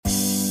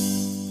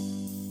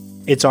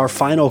It's our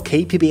final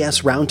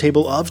KPBS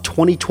Roundtable of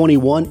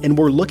 2021, and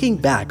we're looking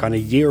back on a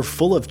year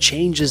full of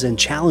changes and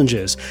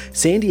challenges.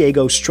 San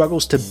Diego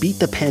struggles to beat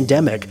the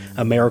pandemic,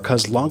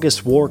 America's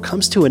longest war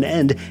comes to an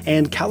end,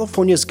 and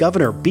California's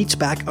governor beats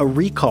back a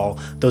recall.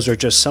 Those are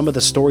just some of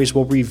the stories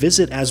we'll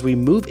revisit as we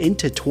move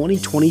into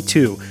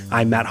 2022.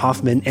 I'm Matt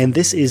Hoffman, and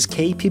this is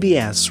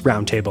KPBS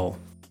Roundtable.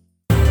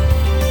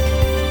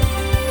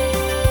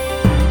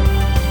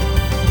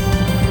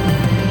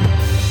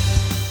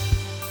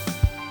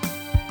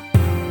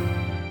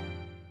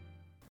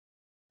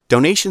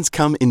 Donations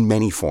come in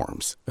many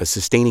forms: a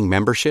sustaining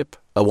membership,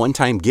 a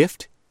one-time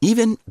gift,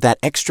 even that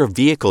extra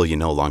vehicle you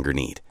no longer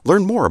need.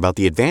 Learn more about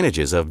the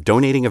advantages of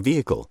donating a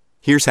vehicle.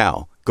 Here's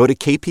how. Go to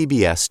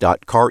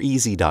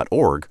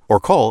kpbs.careasy.org or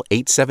call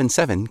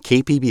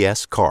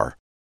 877-KPBS-CAR.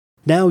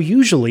 Now,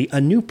 usually, a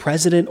new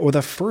president or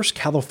the first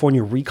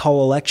California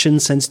recall election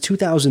since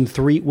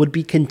 2003 would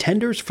be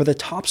contenders for the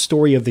top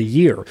story of the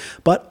year,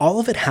 but all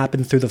of it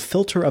happened through the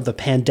filter of the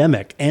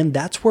pandemic, and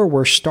that's where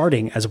we're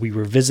starting as we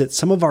revisit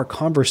some of our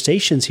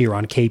conversations here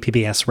on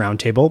KPBS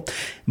Roundtable.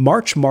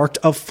 March marked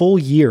a full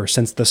year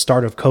since the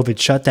start of COVID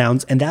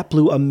shutdowns, and that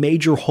blew a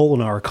major hole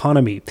in our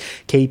economy.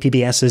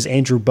 KPBS's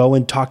Andrew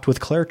Bowen talked with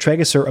Claire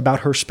Trageser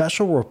about her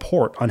special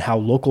report on how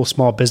local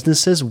small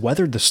businesses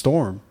weathered the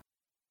storm.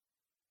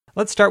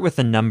 Let's start with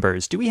the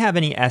numbers. Do we have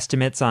any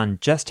estimates on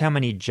just how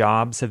many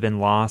jobs have been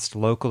lost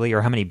locally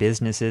or how many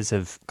businesses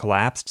have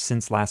collapsed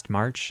since last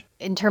March?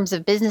 In terms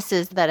of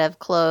businesses that have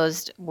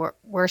closed,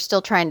 we're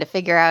still trying to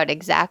figure out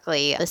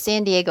exactly. The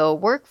San Diego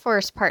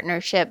Workforce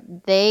Partnership,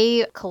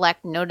 they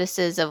collect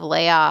notices of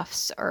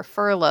layoffs or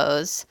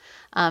furloughs.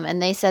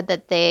 And they said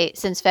that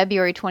since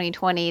February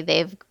 2020,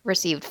 they've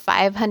received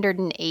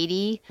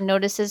 580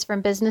 notices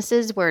from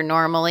businesses, where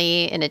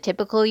normally in a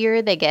typical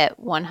year, they get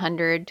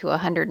 100 to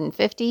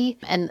 150.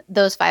 And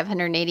those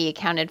 580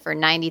 accounted for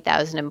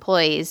 90,000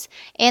 employees.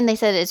 And they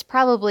said it's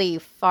probably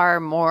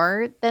far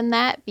more than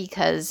that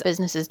because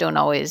businesses don't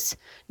always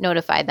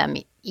notify them,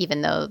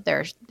 even though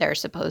they're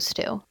supposed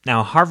to.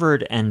 Now,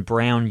 Harvard and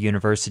Brown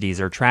universities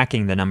are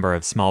tracking the number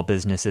of small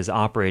businesses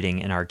operating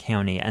in our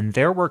county, and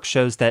their work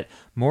shows that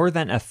more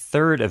than a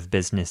third of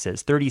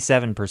businesses,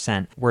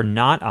 37%, were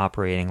not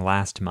operating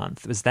last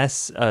month. Was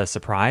this a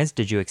surprise?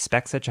 Did you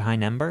expect such a high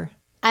number?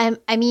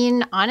 I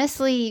mean,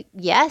 honestly,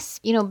 yes.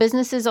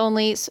 Businesses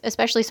only,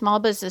 especially small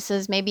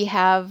businesses, maybe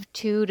have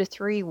 2 to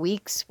 3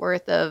 weeks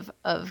worth of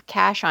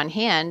cash on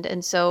hand.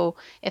 And so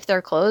if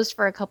they're closed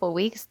for a couple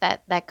weeks,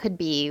 that could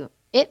be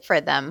it for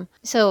them.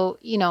 So,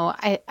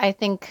 I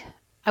think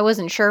I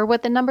wasn't sure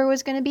what the number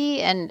was going to be,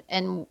 and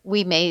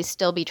we may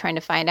still be trying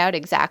to find out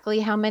exactly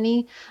how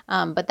many.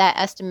 But that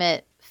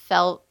estimate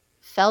felt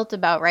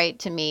about right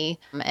to me.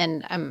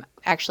 And I'm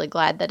actually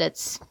glad that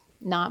it's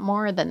not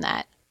more than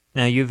that.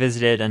 Now, you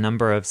visited a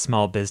number of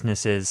small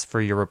businesses for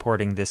your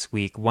reporting this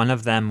week. One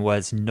of them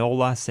was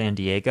Nola San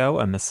Diego,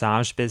 a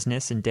massage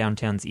business in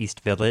downtown's East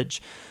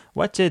Village.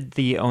 What did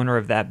the owner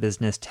of that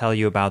business tell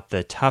you about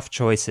the tough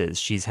choices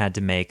she's had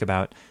to make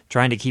about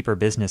trying to keep her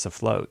business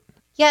afloat?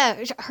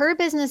 Yeah, her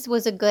business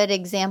was a good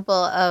example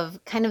of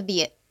kind of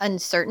the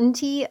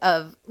uncertainty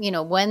of,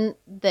 when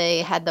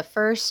they had the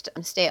first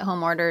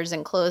stay-at-home orders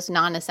and closed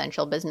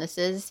non-essential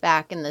businesses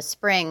back in the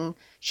spring.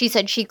 She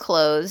said she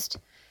closed.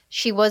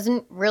 She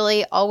wasn't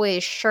really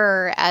always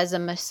sure as a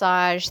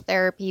massage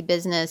therapy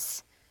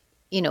business,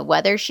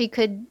 whether she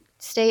could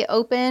stay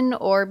open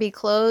or be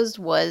closed.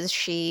 Was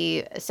she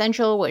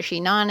essential? Was she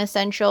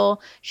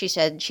non-essential? She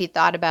said she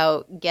thought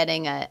about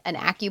getting an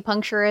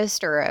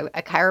acupuncturist or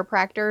a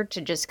chiropractor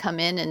to just come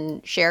in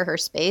and share her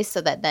space so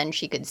that then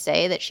she could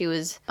say that she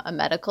was a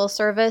medical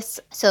service.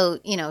 So,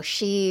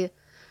 she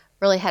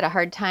really had a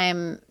hard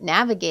time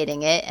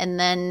navigating it. And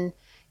then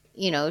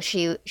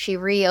she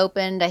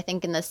reopened, I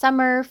think, in the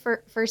summer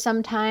for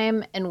some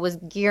time and was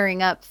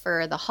gearing up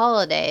for the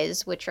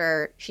holidays, which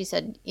are, she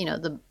said,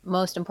 the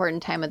most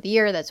important time of the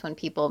year. That's when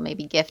people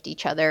maybe gift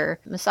each other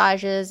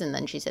massages. And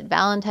then she said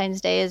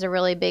Valentine's Day is a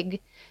really big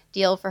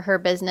deal for her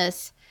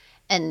business.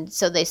 And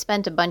so they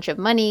spent a bunch of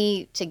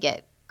money to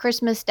get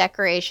Christmas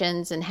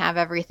decorations and have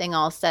everything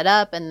all set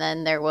up. And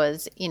then there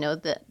was,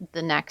 the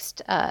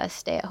next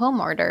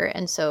stay-at-home order.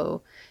 And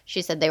so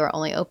she said they were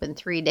only open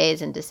 3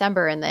 days in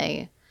December, and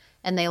they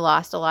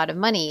lost a lot of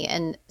money.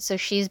 And so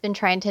she's been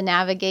trying to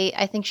navigate.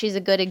 I think she's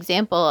a good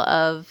example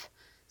of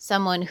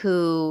someone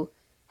who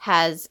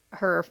has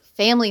her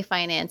family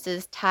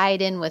finances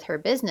tied in with her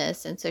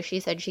business. And so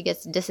she said she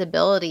gets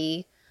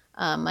disability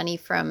money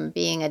from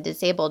being a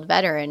disabled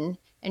veteran,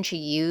 and she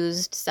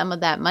used some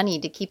of that money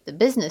to keep the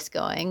business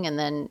going. And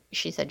then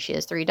she said she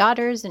has 3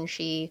 daughters, and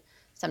she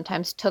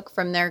sometimes took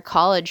from their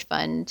college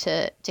fund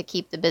to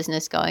keep the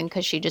business going,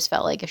 because she just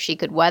felt like if she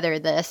could weather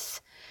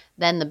this,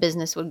 then the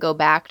business would go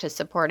back to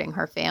supporting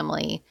her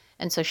family.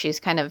 And so she's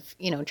kind of,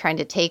 trying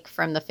to take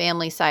from the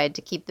family side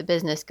to keep the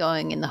business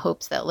going in the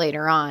hopes that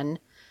later on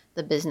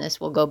the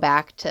business will go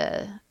back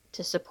to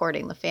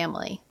supporting the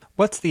family.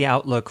 What's the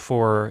outlook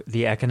for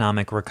the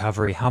economic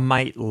recovery? How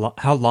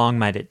long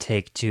might it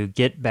take to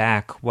get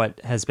back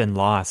what has been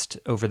lost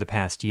over the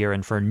past year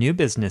and for new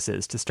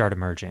businesses to start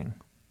emerging?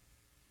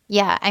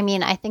 Yeah, I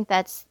mean, I think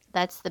that's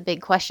the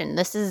big question.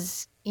 This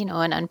is,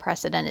 an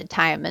unprecedented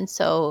time. And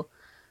so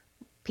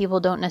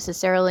people don't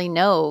necessarily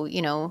know,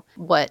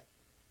 what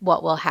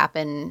will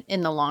happen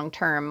in the long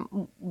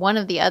term. One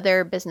of the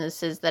other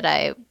businesses that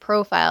I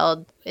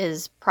profiled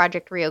is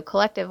Project Rio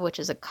Collective, which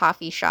is a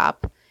coffee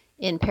shop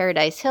in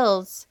Paradise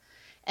Hills.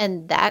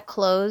 And that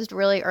closed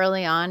really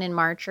early on in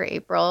March or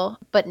April.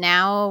 But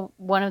now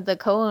one of the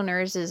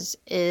co-owners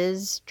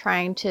is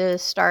trying to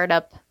start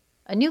up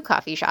a new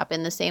coffee shop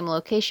in the same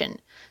location.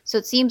 So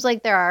it seems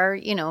like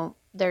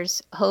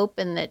there's hope,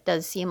 and it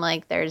does seem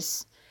like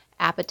there's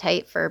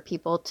appetite for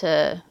people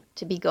to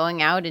be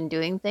going out and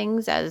doing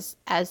things as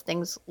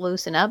things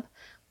loosen up.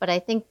 But I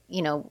think,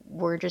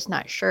 we're just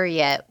not sure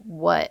yet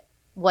what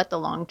the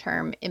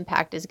long-term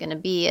impact is going to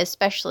be,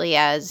 especially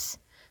as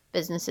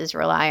businesses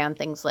rely on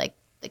things like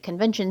the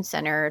convention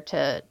center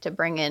to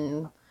bring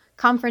in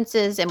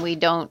conferences, and we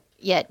don't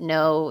yet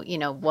know,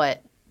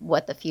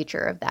 what the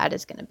future of that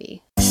is going to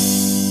be.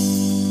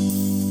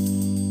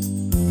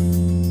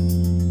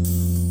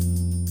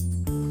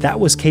 That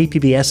was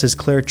KPBS's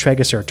Claire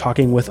Trageser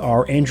talking with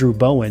our Andrew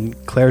Bowen.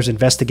 Claire's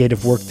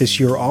investigative work this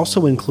year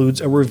also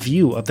includes a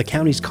review of the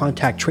county's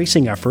contact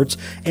tracing efforts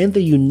and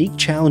the unique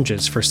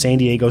challenges for San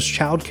Diego's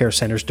childcare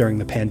centers during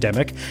the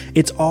pandemic.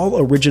 It's all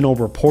original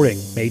reporting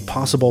made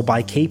possible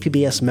by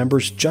KPBS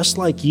members just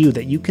like you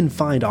that you can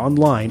find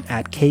online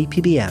at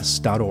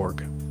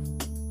kpbs.org.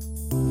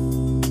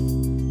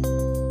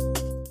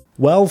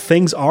 Well,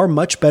 things are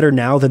much better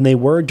now than they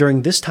were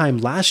during this time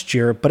last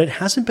year, but it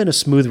hasn't been a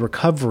smooth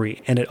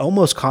recovery, and it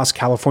almost cost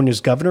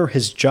California's governor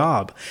his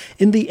job.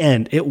 In the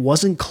end, it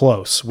wasn't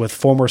close, with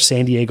former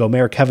San Diego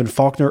Mayor Kevin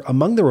Faulconer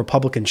among the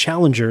Republican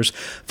challengers.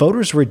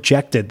 Voters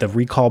rejected the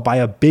recall by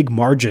a big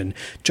margin.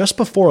 Just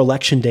before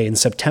Election Day in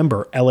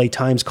September, LA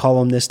Times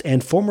columnist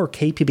and former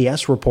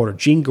KPBS reporter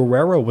Jean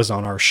Guerrero was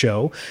on our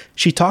show.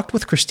 She talked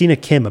with Christina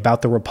Kim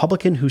about the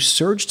Republican who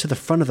surged to the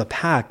front of the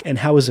pack and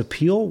how his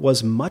appeal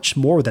was much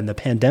more than the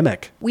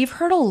pandemic. We've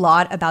heard a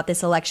lot about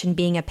this election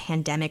being a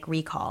pandemic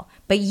recall,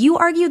 but you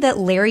argue that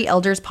Larry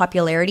Elder's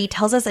popularity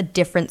tells us a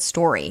different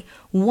story,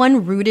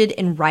 one rooted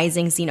in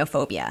rising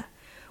xenophobia.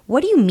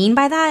 What do you mean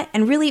by that?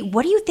 And really,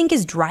 what do you think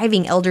is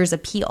driving Elder's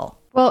appeal?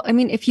 Well, I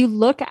mean, if you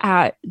look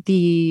at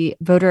the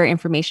voter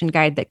information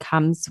guide that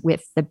comes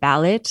with the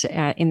ballot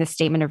in the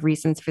statement of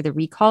reasons for the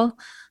recall,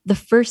 the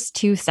first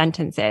two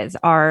sentences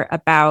are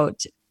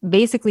about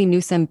basically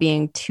Newsom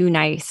being too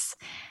nice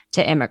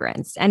to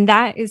immigrants. And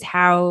that is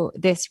how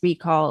this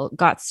recall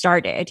got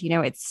started.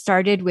 It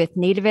started with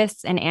nativists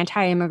and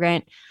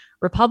anti-immigrant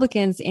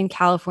Republicans in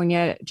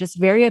California just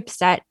very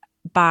upset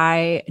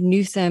by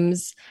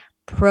Newsom's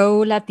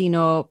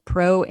pro-Latino,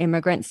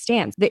 pro-immigrant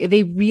stance.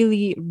 They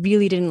really,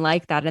 really didn't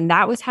like that. And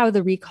that was how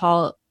the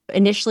recall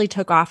initially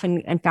took off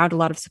and found a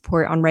lot of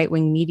support on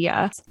right-wing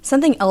media.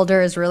 Something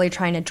Elder is really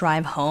trying to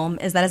drive home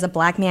is that as a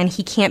Black man,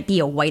 he can't be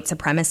a white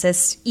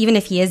supremacist, even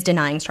if he is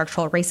denying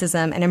structural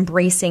racism and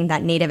embracing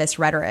that nativist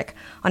rhetoric.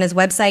 On his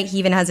website, he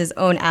even has his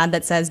own ad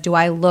that says, "Do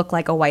I look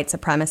like a white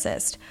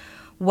supremacist?"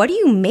 What do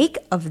you make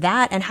of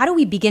that? And how do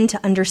we begin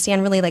to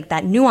understand really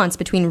that nuance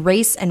between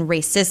race and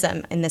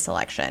racism in this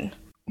election?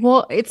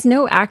 Well, it's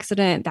no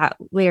accident that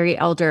Larry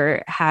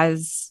Elder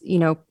has,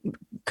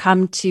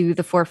 come to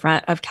the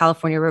forefront of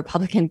California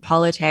Republican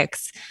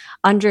politics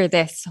under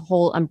this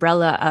whole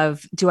umbrella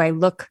of, do I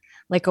look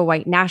like a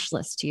white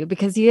nationalist to you?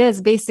 Because he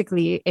is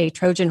basically a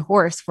Trojan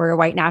horse for a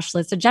white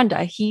nationalist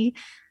agenda. He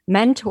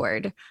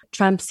mentored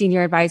Trump's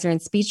senior advisor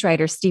and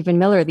speechwriter, Stephen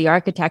Miller, the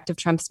architect of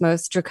Trump's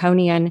most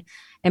draconian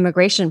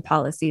immigration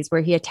policies, where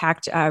he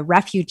attacked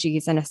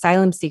refugees and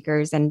asylum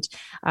seekers and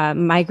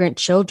migrant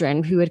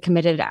children who had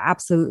committed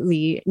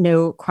absolutely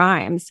no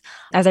crimes.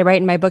 As I write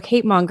in my book,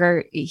 Hate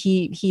Monger,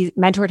 he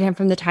mentored him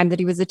from the time that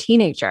he was a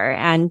teenager,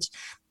 and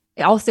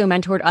also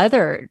mentored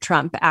other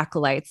Trump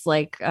acolytes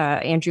like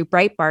Andrew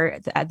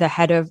Breitbart, the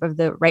head of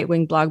the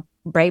right-wing blog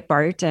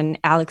Breitbart, and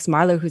Alex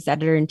Marlow, who's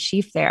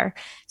editor-in-chief there.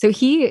 So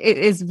he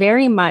is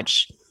very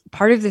much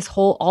part of this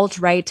whole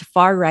alt-right,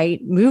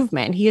 far-right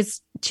movement. He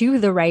is to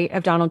the right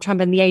of Donald Trump.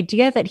 And the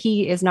idea that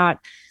he is not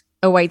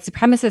a white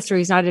supremacist or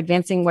he's not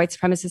advancing white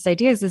supremacist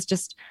ideas is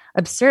just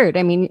absurd.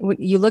 I mean, when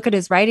you look at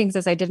his writings,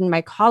 as I did in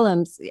my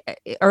columns,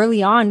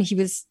 early on, he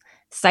was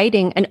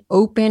citing an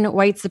open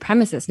white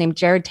supremacist named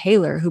Jared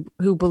Taylor,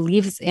 who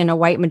believes in a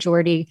white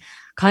majority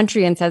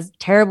country and says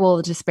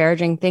terrible,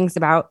 disparaging things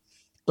about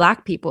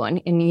Black people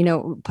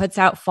and puts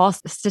out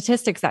false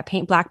statistics that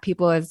paint Black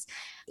people as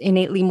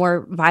innately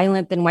more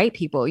violent than white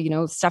people,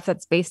 stuff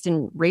that's based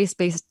in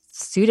race-based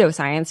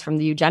pseudoscience from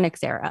the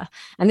eugenics era.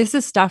 And this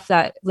is stuff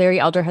that Larry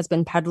Elder has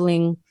been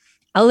peddling,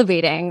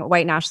 elevating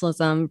white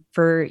nationalism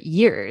for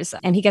years.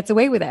 And he gets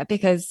away with it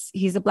because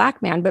he's a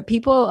Black man. But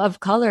people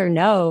of color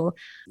know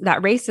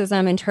that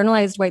racism,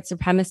 internalized white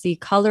supremacy,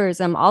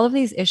 colorism, all of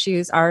these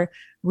issues are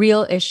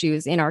real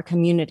issues in our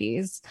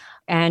communities.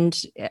 And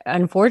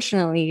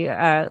unfortunately,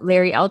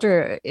 Larry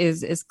Elder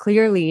is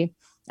clearly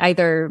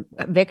either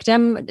a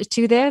victim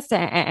to this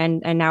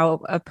and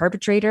now a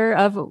perpetrator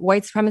of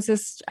white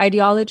supremacist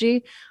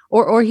ideology,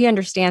 or he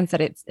understands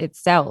that it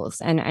sells.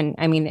 And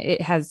I mean,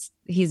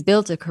 he's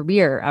built a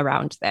career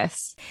around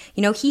this.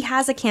 You know, he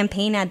has a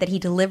campaign ad that he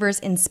delivers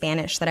in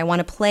Spanish that I want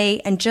to play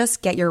and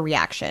just get your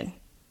reaction.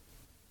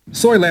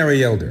 Soy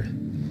Larry Elder.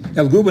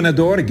 El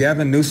gobernador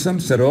Gavin Newsom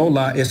cerró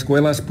las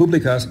escuelas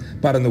públicas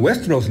para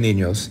nuestros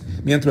niños,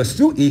 mientras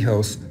sus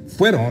hijos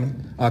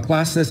fueron a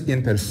clases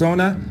en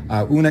persona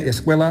a una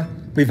escuela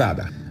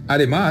privada.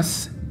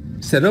 Además,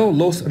 cerró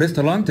los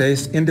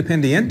restaurantes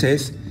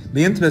independientes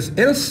mientras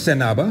él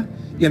cenaba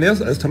en el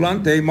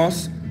restaurante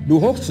más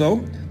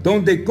lujoso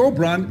donde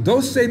cobran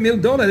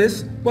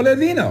 $12,000 por el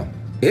vino.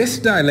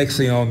 Esta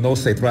elección no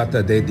se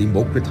trata de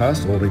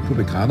demócratas o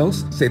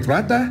republicanos, se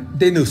trata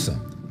de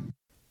Newsom.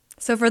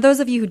 So for those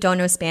of you who don't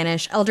know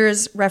Spanish,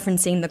 Elder's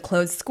referencing the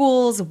closed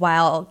schools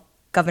while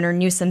Governor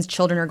Newsom's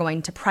children are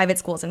going to private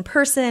schools in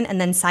person,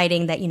 and then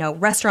citing that, you know,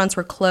 restaurants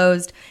were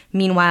closed.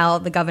 Meanwhile,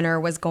 the governor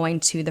was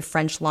going to the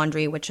French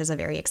Laundry, which is a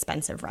very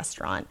expensive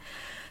restaurant.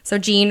 So,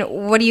 Jean,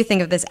 what do you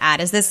think of this ad?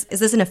 Is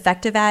this an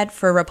effective ad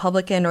for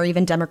Republican or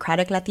even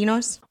Democratic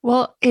Latinos?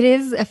 Well, it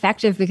is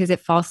effective because it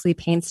falsely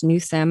paints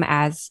Newsom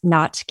as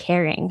not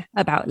caring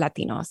about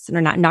Latinos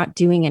or not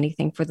doing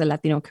anything for the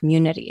Latino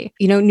community.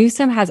 You know,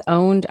 Newsom has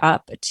owned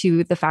up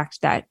to the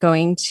fact that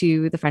going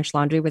to the French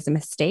Laundry was a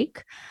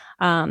mistake.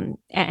 And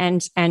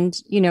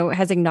you know,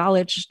 has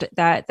acknowledged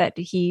that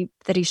he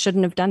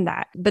shouldn't have done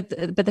that. But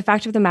the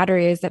fact of the matter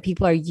is that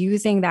people are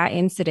using that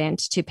incident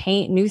to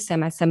paint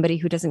Newsom as somebody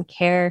who doesn't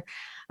care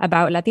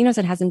about Latinos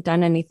and hasn't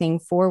done anything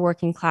for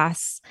working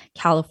class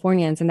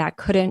Californians, and that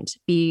couldn't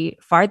be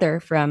farther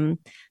from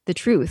the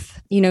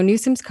truth. You know,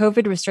 Newsom's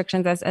COVID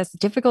restrictions, as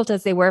difficult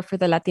as they were for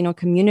the Latino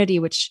community,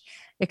 which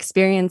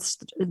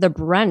experienced the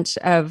brunt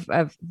of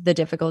the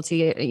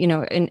difficulty, you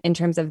know, in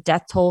terms of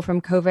death toll from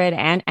COVID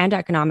and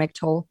economic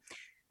toll,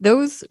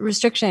 those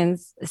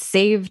restrictions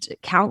saved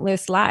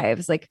countless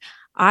lives. Like,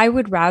 I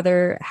would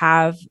rather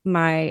have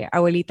my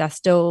abuelita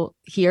still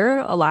here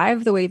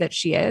alive the way that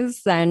she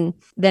is than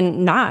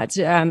not,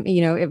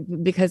 you know,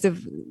 because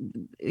of,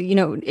 you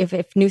know,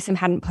 if Newsom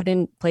hadn't put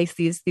in place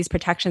these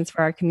protections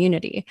for our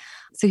community.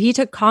 So he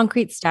took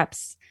concrete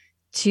steps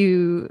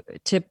to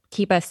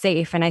keep us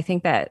safe. And I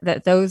think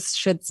that those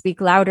should speak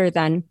louder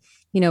than,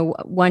 you know,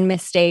 one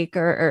mistake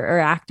or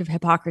act of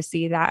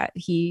hypocrisy that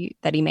he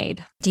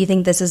made. Do you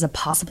think this is a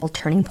possible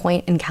turning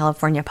point in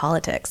California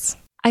politics?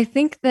 I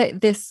think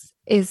that this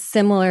is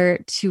similar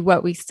to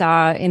what we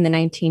saw in the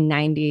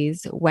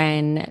 1990s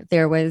when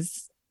there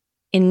was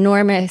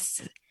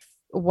enormous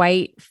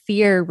white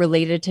fear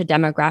related to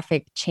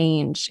demographic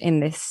change in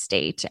this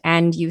state.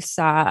 And you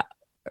saw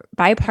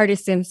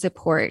bipartisan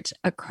support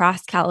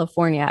across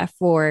California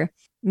for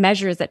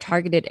measures that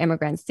targeted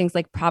immigrants, things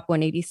like Prop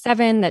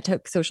 187 that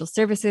took social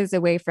services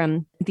away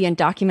from the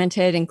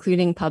undocumented,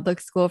 including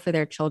public school for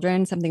their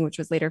children, something which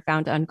was later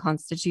found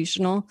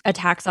unconstitutional,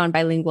 attacks on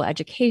bilingual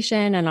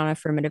education and on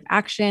affirmative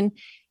action.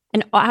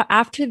 And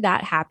after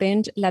that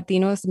happened,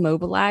 Latinos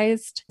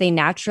mobilized, they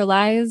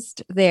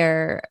naturalized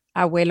their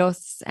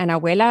abuelos and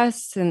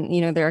abuelas and, you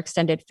know, their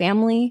extended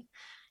family.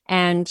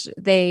 And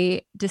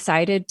they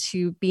decided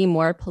to be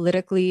more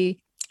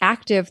politically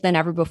active than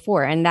ever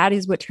before. And that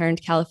is what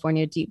turned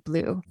California deep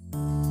blue.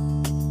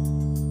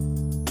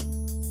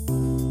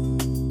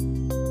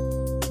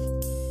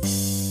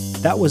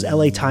 That was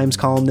LA Times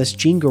columnist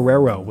Jean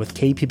Guerrero with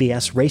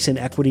KPBS race and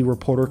equity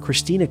reporter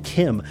Christina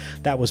Kim.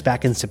 That was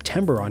back in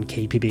September on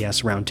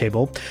KPBS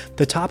Roundtable.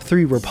 The top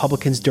three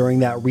Republicans during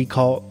that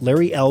recall,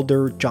 Larry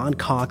Elder, John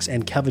Cox,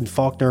 and Kevin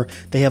Faulconer,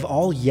 they have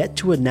all yet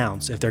to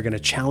announce if they're going to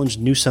challenge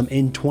Newsom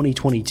in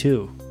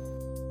 2022.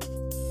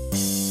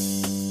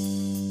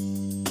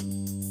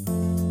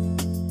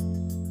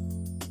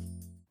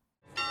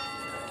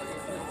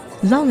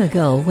 Long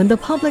ago, when the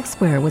public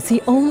square was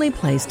the only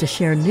place to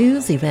share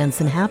news,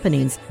 events, and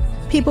happenings,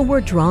 people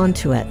were drawn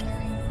to it.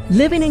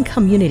 Living in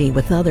community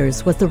with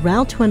others was the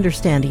route to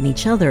understanding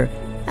each other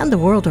and the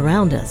world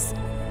around us.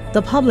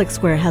 The public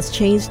square has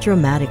changed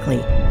dramatically,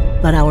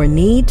 but our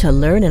need to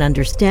learn and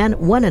understand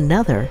one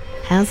another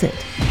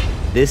hasn't.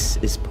 This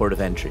is Port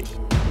of Entry,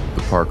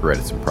 the Parker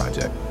Edison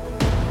Project.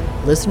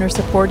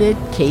 Listener-supported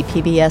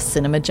KPBS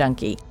Cinema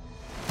Junkie.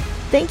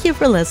 Thank you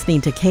for listening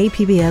to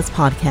KPBS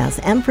Podcast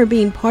and for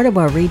being part of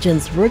our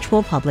region's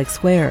virtual public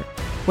square,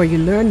 where you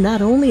learn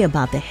not only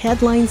about the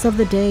headlines of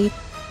the day,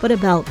 but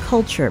about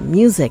culture,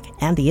 music,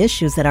 and the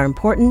issues that are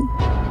important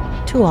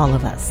to all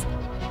of us.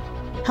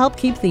 Help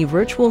keep the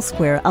virtual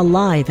square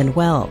alive and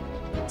well.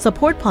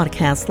 Support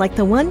podcasts like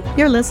the one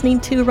you're listening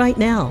to right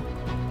now.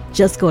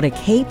 Just go to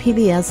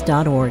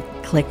kpbs.org,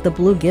 click the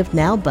blue Give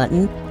Now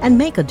button, and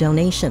make a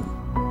donation.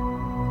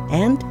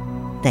 And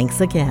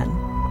thanks again.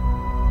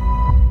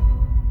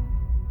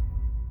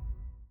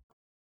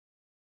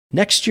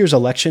 Next year's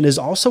election is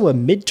also a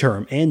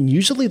midterm, and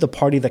usually the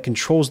party that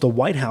controls the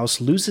White House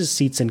loses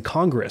seats in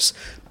Congress.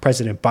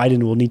 President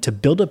Biden will need to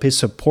build up his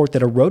support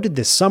that eroded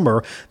this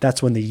summer.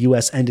 That's when the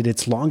U.S. ended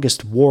its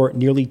longest war,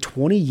 nearly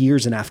 20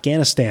 years in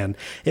Afghanistan.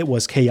 It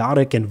was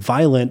chaotic and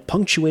violent,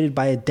 punctuated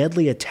by a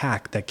deadly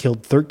attack that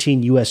killed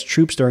 13 U.S.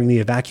 troops during the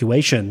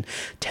evacuation.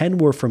 10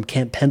 were from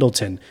Camp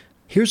Pendleton.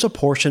 Here's a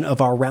portion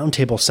of our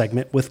roundtable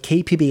segment with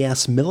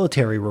KPBS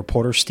military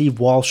reporter Steve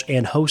Walsh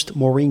and host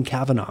Maureen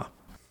Cavanaugh.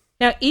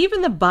 Now,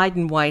 even the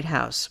Biden White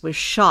House was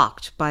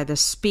shocked by the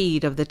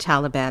speed of the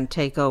Taliban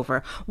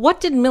takeover.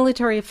 What did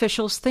military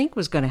officials think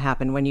was going to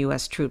happen when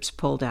U.S. troops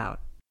pulled out?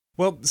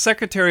 Well,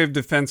 Secretary of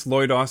Defense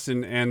Lloyd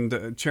Austin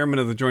and Chairman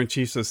of the Joint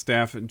Chiefs of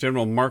Staff,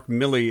 General Mark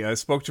Milley,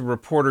 spoke to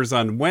reporters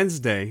on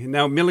Wednesday.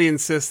 Now, Milley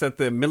insists that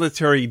the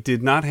military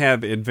did not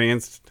have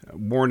advanced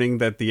warning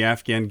that the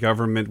Afghan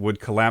government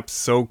would collapse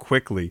so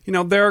quickly.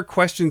 There are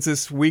questions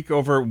this week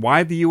over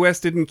why the U.S.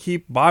 didn't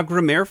keep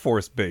Bagram Air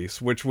Force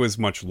Base, which was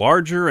much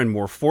larger and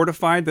more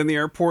fortified than the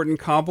airport in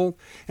Kabul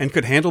and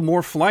could handle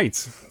more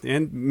flights.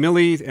 And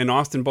Milley and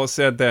Austin both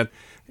said that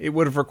it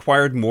would have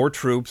required more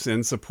troops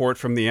and support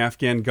from the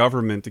Afghan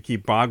government to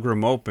keep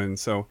Bagram open.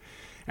 So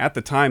at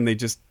the time, they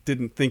just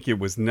didn't think it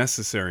was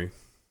necessary.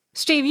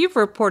 Steve, you've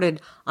reported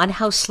on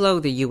how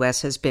slow the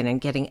U.S. has been in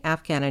getting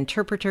Afghan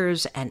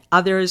interpreters and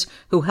others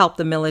who helped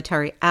the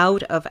military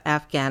out of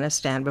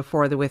Afghanistan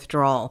before the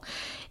withdrawal.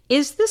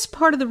 Is this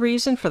part of the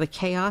reason for the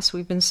chaos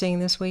we've been seeing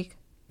this week?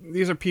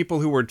 These are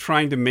people who are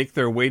trying to make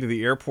their way to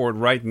the airport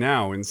right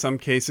now. In some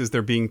cases,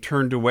 they're being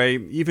turned away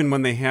even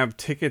when they have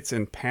tickets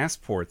and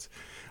passports.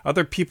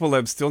 Other people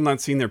have still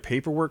not seen their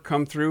paperwork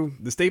come through.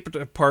 The State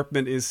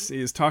Department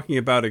is talking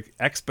about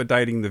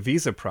expediting the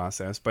visa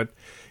process, but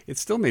it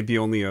still may be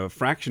only a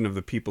fraction of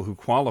the people who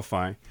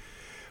qualify.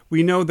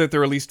 We know that there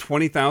are at least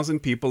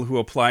 20,000 people who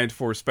applied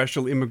for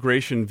special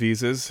immigration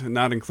visas,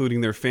 not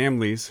including their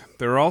families.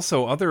 There are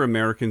also other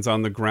Americans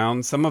on the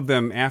ground, some of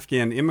them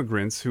Afghan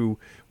immigrants who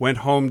went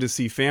home to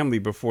see family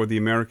before the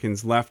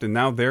Americans left, and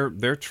now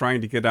they're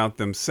trying to get out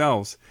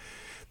themselves.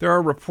 There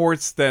are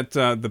reports that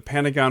the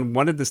Pentagon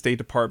wanted the State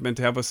Department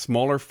to have a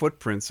smaller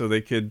footprint so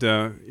they could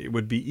it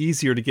would be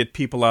easier to get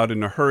people out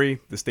in a hurry.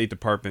 The State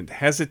Department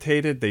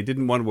hesitated. They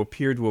didn't want to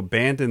appear to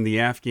abandon the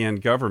Afghan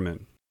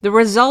government. The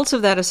results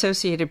of that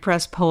Associated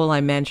Press poll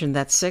I mentioned,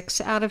 that 6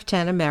 out of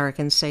 10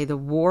 Americans say the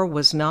war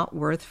was not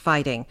worth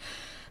fighting.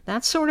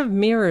 That sort of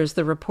mirrors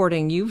the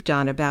reporting you've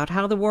done about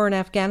how the war in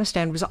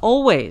Afghanistan was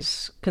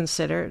always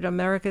considered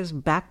America's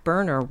back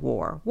burner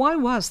war. Why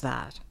was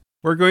that?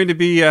 We're going to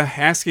be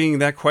asking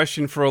that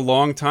question for a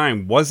long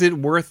time. Was it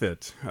worth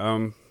it?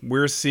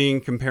 We're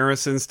seeing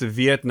comparisons to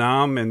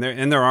Vietnam, and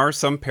there are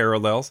some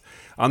parallels.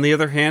 On the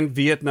other hand,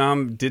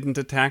 Vietnam didn't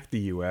attack the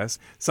U.S.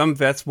 Some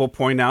vets will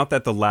point out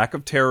that the lack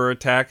of terror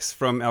attacks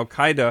from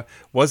al-Qaeda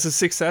was a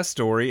success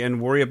story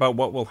and worry about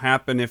what will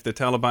happen if the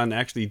Taliban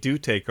actually do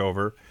take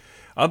over.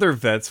 Other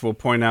vets will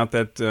point out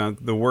that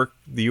the work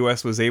the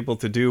U.S. was able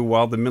to do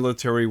while the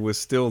military was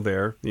still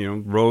there,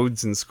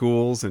 roads and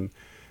schools and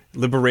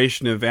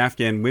liberation of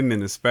Afghan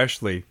women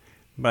especially.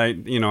 But,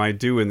 I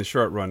do in the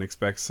short run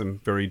expect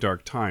some very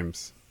dark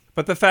times.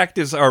 But the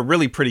facts are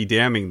really pretty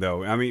damning,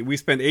 though. I mean, we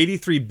spent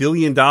 $83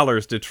 billion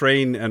to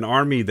train an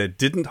army that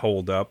didn't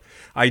hold up.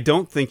 I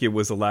don't think it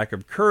was a lack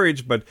of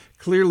courage, but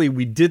clearly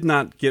we did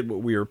not get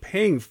what we were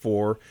paying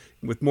for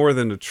with more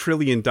than $1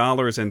 trillion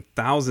and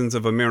thousands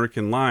of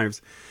American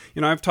lives.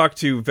 I've talked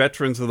to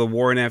veterans of the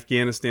war in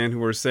Afghanistan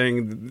who are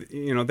saying,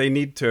 they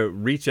need to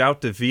reach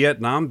out to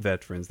Vietnam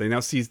veterans. They now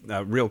see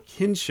a real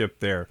kinship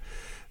there.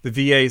 The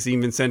VA has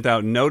even sent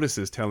out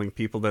notices telling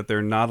people that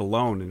they're not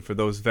alone. And for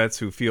those vets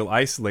who feel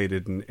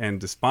isolated and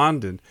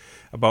despondent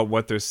about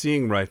what they're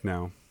seeing right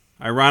now.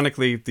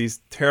 Ironically, these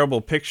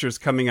terrible pictures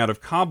coming out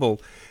of Kabul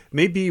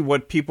may be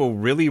what people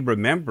really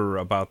remember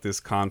about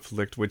this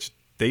conflict, which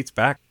dates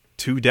back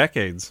 2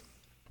 decades.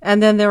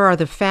 And then there are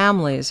the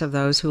families of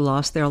those who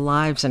lost their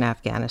lives in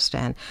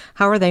Afghanistan.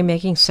 How are they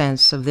making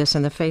sense of this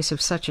in the face of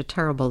such a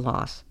terrible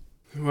loss?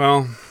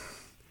 Well,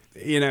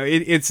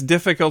 it's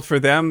difficult for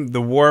them.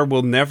 The war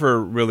will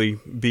never really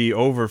be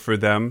over for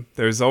them.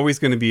 There's always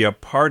going to be a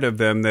part of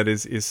them that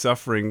is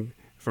suffering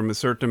from a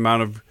certain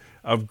amount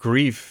of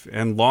grief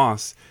and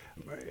loss.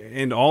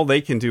 And all they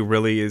can do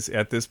really is,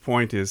 at this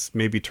point, is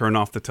maybe turn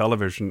off the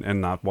television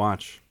and not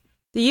watch.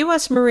 The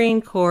U.S.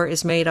 Marine Corps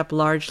is made up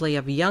largely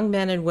of young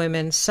men and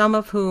women, some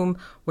of whom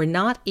were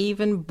not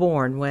even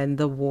born when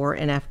the war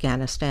in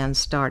Afghanistan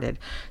started.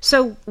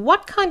 So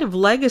what kind of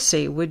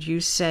legacy would you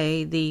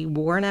say the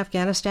war in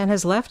Afghanistan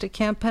has left at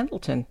Camp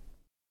Pendleton?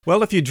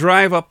 Well, if you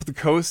drive up the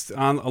coast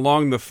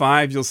along the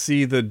 5, you'll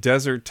see the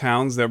desert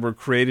towns that were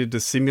created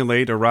to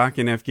simulate Iraq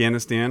and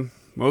Afghanistan.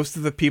 Most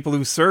of the people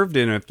who served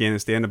in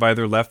Afghanistan have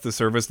either left the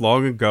service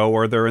long ago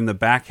or they're in the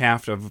back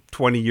half of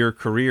 20-year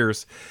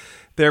careers.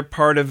 They're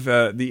part of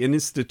the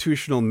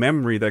institutional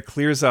memory that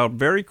clears out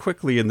very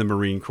quickly in the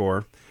Marine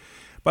Corps.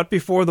 But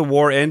before the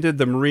war ended,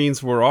 the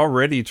Marines were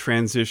already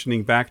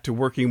transitioning back to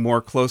working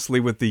more closely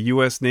with the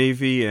U.S.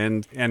 Navy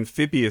and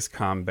amphibious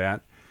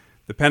combat.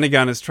 The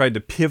Pentagon has tried to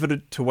pivot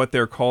it to what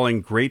they're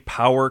calling great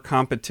power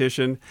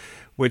competition,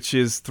 which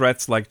is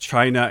threats like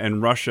China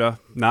and Russia,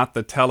 not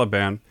the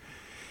Taliban.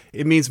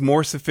 It means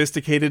more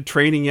sophisticated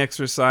training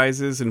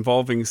exercises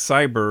involving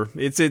cyber.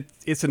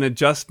 It's an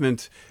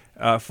adjustment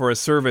for a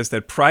service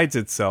that prides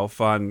itself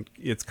on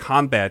its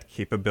combat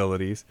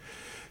capabilities.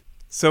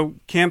 So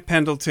Camp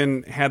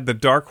Pendleton had the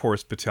Dark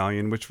Horse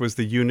Battalion, which was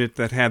the unit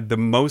that had the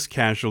most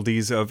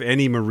casualties of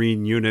any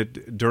Marine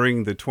unit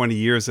during the 20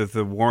 years of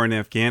the war in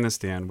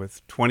Afghanistan,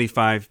 with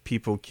 25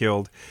 people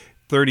killed,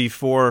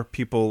 34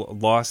 people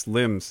lost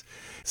limbs.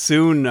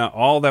 Soon,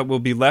 all that will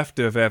be left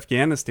of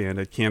Afghanistan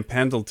at Camp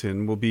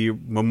Pendleton will be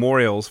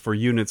memorials for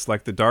units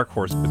like the Dark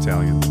Horse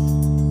Battalion.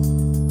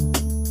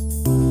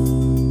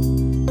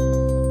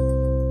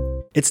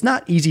 It's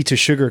not easy to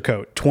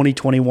sugarcoat.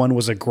 2021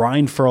 was a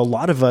grind for a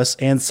lot of us,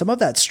 and some of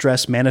that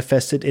stress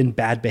manifested in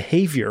bad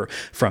behavior,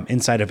 from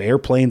inside of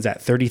airplanes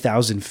at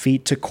 30,000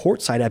 feet to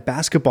courtside at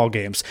basketball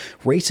games.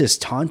 Racist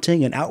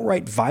taunting and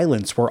outright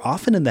violence were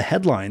often in the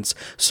headlines.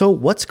 So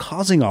what's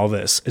causing all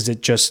this? Is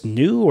it just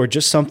new or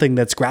just something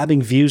that's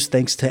grabbing views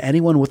thanks to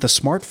anyone with a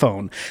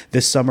smartphone?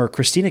 This summer,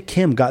 Christina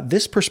Kim got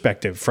this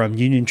perspective from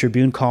Union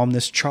Tribune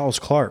columnist Charles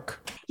Clark.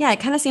 Yeah, it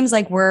kind of seems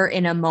like we're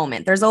in a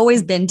moment. There's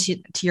always been, to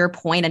your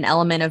point, an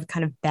element of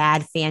kind of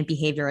bad fan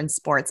behavior in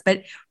sports.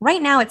 But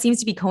right now, it seems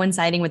to be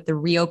coinciding with the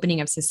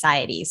reopening of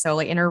society. So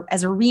like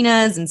as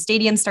arenas and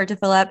stadiums start to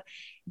fill up,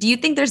 do you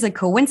think there's a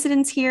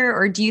coincidence here,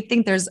 or do you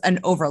think there's an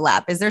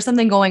overlap? Is there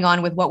something going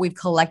on with what we've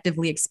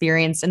collectively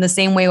experienced in the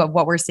same way of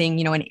what we're seeing,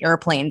 in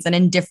airplanes and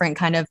in different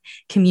kind of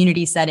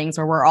community settings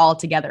where we're all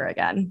together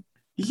again?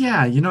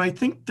 Yeah, I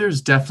think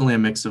there's definitely a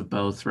mix of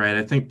both, right?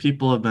 I think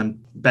people have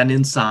been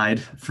inside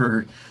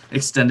for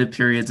extended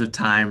periods of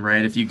time,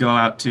 right? If you go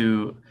out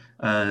to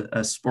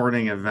a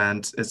sporting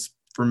event, it's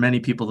for many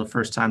people the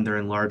first time they're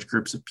in large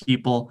groups of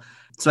people.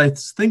 So I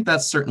think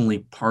that's certainly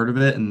part of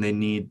it, and they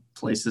need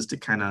places to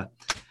kind of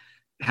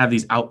have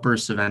these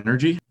outbursts of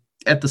energy.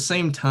 At the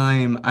same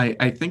time,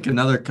 I think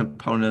another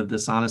component of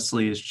this,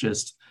 honestly, is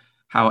just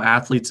how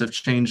athletes have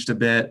changed a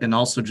bit, and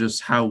also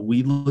just how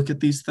we look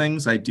at these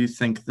things. I do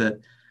think that,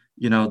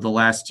 the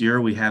last year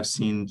we have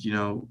seen,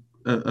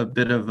 a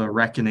bit of a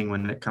reckoning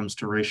when it comes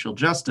to racial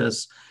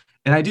justice.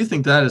 And I do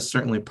think that is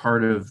certainly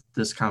part of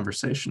this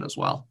conversation as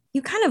well.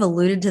 You kind of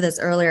alluded to this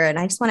earlier, and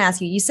I just want to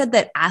ask you, you said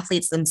that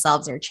athletes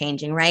themselves are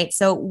changing, right?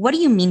 So what do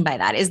you mean by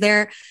that? Is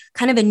there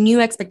kind of a new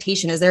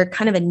expectation? Is there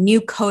kind of a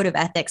new code of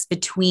ethics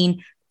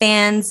between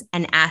fans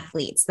and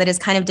athletes that is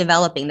kind of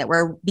developing, that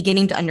we're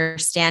beginning to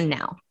understand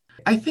now?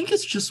 I think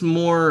it's just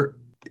more,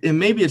 and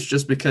maybe it's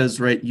just because,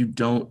 right, you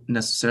don't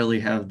necessarily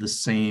have the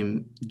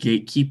same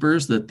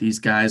gatekeepers that these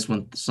guys,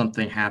 when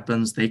something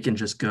happens, they can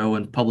just go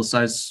and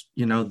publicize,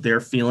 their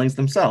feelings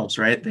themselves,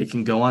 right? They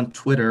can go on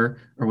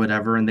Twitter or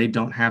whatever, and they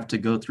don't have to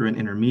go through an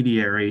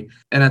intermediary.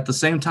 And at the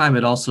same time,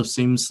 it also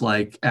seems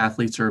like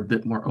athletes are a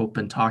bit more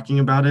open talking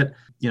about it.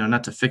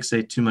 Not to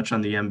fixate too much on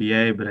the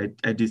NBA, but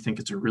I do think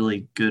it's a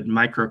really good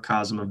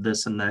microcosm of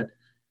this, in that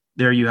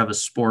there you have a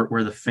sport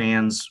where the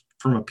fans,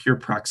 from a pure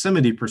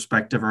proximity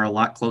perspective, are a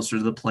lot closer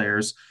to the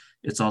players.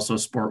 It's also a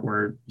sport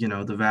where,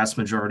 the vast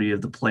majority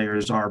of the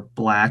players are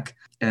Black,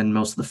 and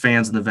most of the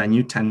fans in the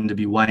venue tend to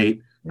be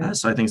white.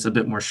 So I think it's a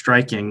bit more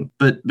striking.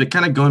 But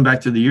kind of going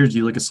back through the years,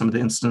 you look at some of the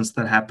incidents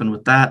that happened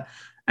with that.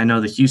 I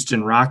know the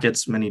Houston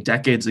Rockets many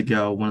decades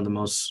ago, one of the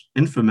most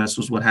infamous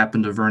was what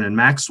happened to Vernon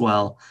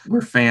Maxwell,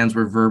 where fans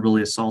were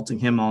verbally assaulting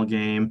him all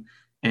game.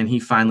 And he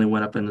finally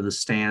went up into the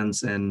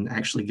stands and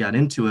actually got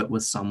into it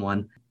with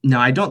someone.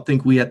 Now, I don't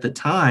think we at the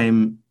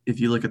time,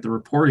 if you look at the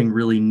reporting,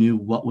 really knew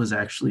what was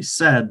actually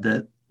said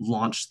that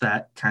launched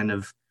that kind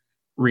of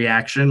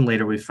reaction.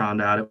 Later, we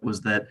found out it was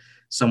that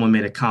someone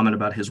made a comment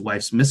about his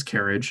wife's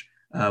miscarriage,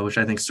 which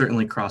I think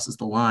certainly crosses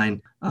the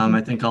line.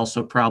 I think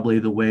also probably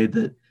the way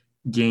that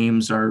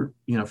games are,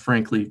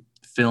 frankly,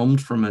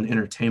 filmed from an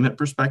entertainment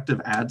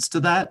perspective adds to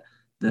that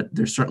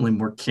there's certainly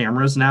more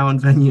cameras now in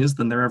venues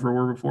than there ever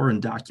were before in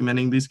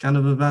documenting these kind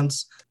of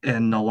events.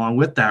 And along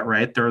with that,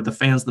 right, there are the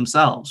fans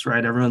themselves,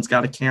 right? Everyone's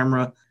got a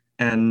camera,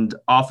 and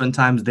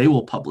oftentimes they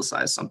will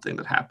publicize something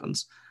that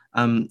happens.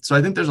 So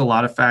I think there's a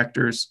lot of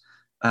factors,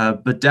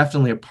 but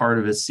definitely a part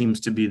of it seems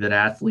to be that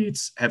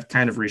athletes have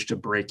kind of reached a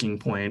breaking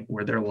point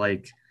where they're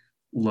like,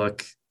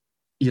 look,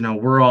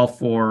 we're all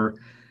for,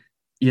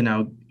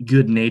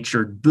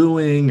 good-natured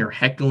booing or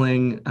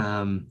heckling,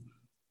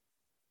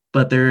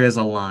 but there is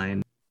a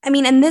line. I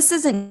mean, and this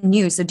isn't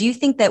new. So do you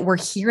think that we're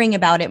hearing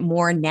about it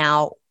more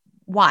now?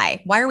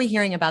 Why? Why are we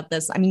hearing about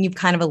this? I mean, you've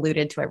kind of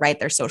alluded to it, right?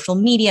 There's social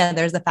media.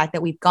 There's the fact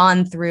that we've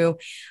gone through,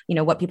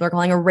 what people are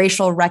calling a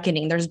racial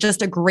reckoning. There's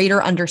just a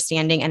greater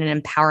understanding and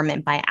an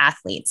empowerment by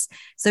athletes.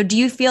 So do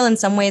you feel in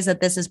some ways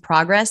that this is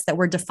progress, that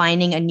we're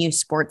defining a new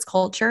sports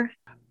culture?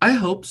 I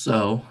hope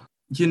so.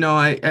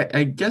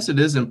 I guess it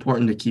is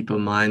important to keep in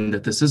mind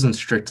that this isn't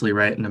strictly,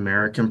 right, an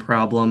American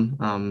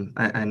problem.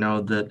 I know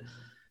that,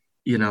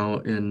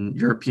 in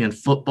European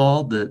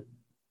football, that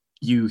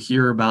you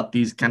hear about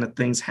these kind of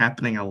things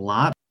happening a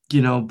lot,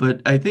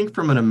 but I think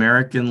from an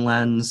American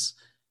lens,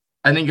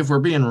 I think if we're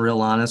being real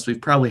honest,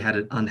 we've probably had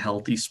an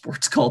unhealthy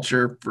sports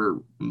culture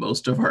for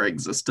most of our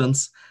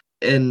existence.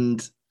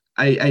 And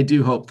I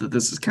do hope that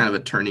this is kind of a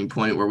turning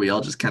point where we all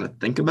just kind of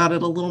think about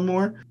it a little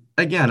more.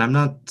 Again, I'm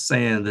not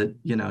saying that,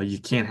 you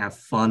can't have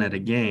fun at a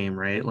game,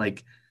 right?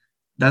 Like,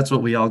 that's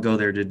what we all go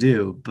there to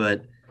do.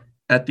 But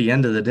at the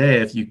end of the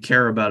day, if you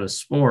care about a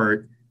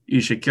sport, you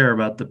should care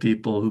about the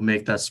people who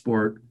make that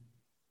sport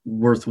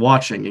worth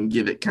watching and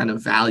give it kind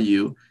of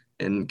value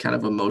and kind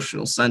of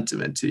emotional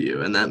sentiment to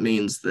you. And that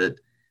means that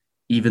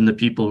even the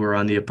people who are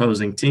on the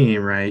opposing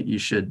team, right, you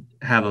should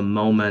have a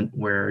moment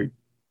where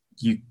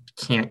you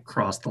can't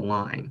cross the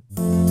line.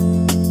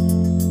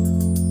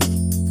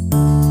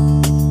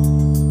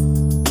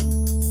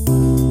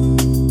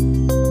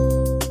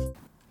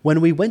 When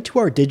we went to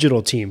our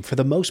digital team for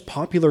the most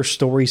popular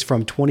stories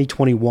from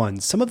 2021,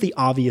 some of the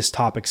obvious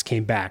topics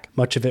came back.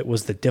 Much of it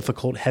was the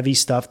difficult, heavy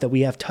stuff that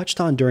we have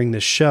touched on during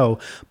this show,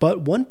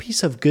 but one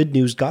piece of good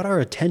news got our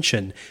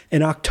attention.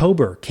 In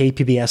October,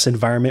 KPBS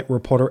environment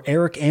reporter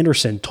Eric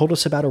Anderson told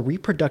us about a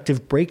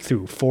reproductive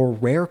breakthrough for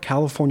rare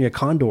California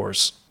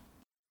condors.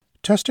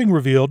 Testing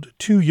revealed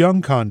 2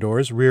 young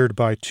condors reared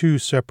by 2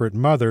 separate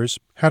mothers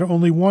had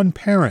only one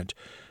parent.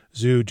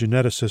 Zoo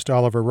geneticist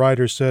Oliver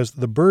Ryder says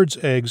the birds'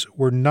 eggs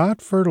were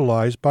not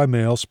fertilized by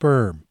male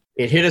sperm.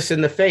 It hit us in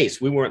the face.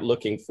 We weren't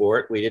looking for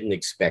it. We didn't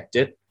expect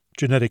it.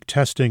 Genetic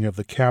testing of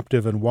the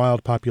captive and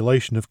wild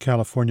population of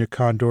California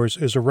condors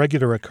is a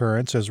regular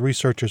occurrence as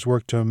researchers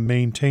work to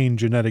maintain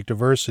genetic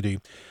diversity.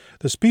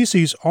 The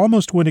species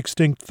almost went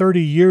extinct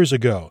 30 years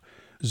ago.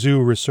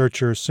 Zoo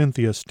researcher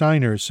Cynthia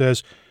Steiner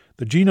says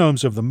the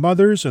genomes of the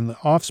mothers and the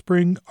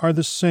offspring are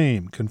the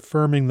same,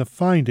 confirming the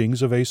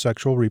findings of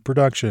asexual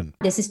reproduction.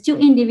 This is 2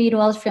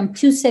 individuals from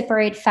 2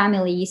 separate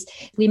families.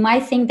 We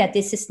might think that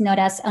this is not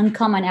as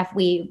uncommon as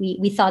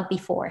we thought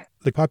before.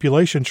 The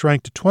population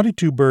shrank to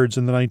 22 birds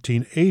in the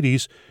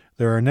 1980s.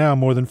 There are now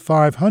more than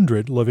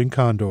 500 living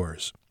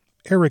condors.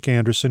 Eric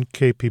Anderson,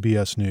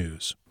 KPBS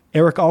News.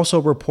 Eric also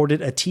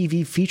reported a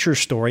TV feature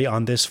story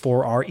on this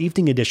for our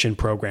Evening Edition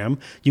program.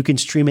 You can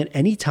stream it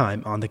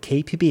anytime on the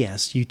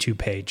KPBS YouTube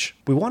page.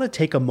 We want to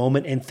take a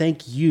moment and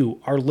thank you,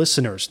 our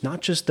listeners,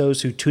 not just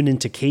those who tune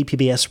into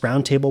KPBS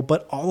Roundtable,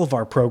 but all of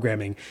our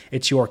programming.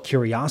 It's your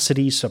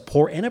curiosity,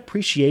 support, and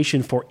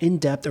appreciation for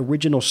in-depth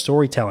original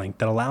storytelling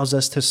that allows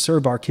us to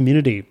serve our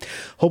community.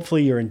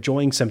 Hopefully you're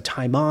enjoying some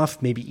time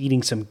off, maybe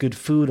eating some good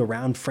food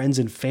around friends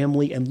and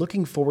family, and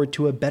looking forward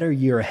to a better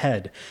year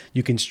ahead.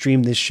 You can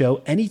stream this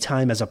show anytime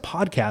as a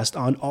podcast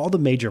on all the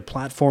major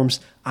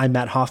platforms. I'm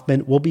Matt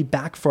Hoffman. We'll be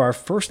back for our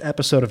first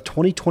episode of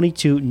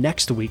 2022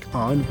 next week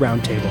on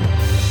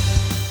Roundtable.